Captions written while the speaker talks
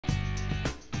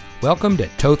Welcome to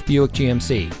Toth Buick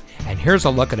GMC, and here's a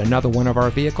look at another one of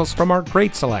our vehicles from our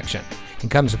great selection.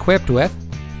 It comes equipped with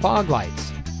fog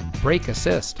lights, brake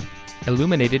assist,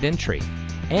 illuminated entry,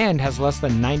 and has less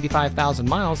than 95,000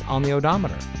 miles on the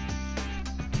odometer.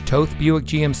 Toth Buick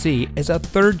GMC is a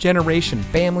third-generation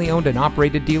family-owned and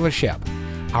operated dealership.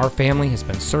 Our family has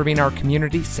been serving our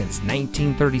community since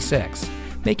 1936,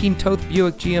 making Toth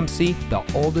Buick GMC the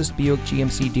oldest Buick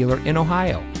GMC dealer in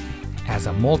Ohio. As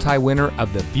a multi-winner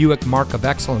of the Buick Mark of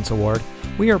Excellence Award,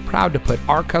 we are proud to put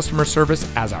our customer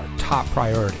service as our top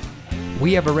priority.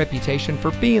 We have a reputation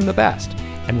for being the best,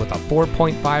 and with a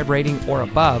 4.5 rating or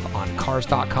above on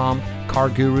Cars.com, Car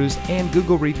Gurus, and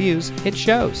Google reviews, it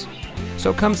shows.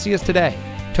 So come see us today.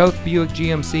 Toth Buick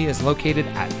GMC is located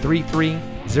at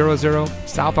 3300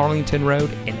 South Arlington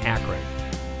Road in Akron.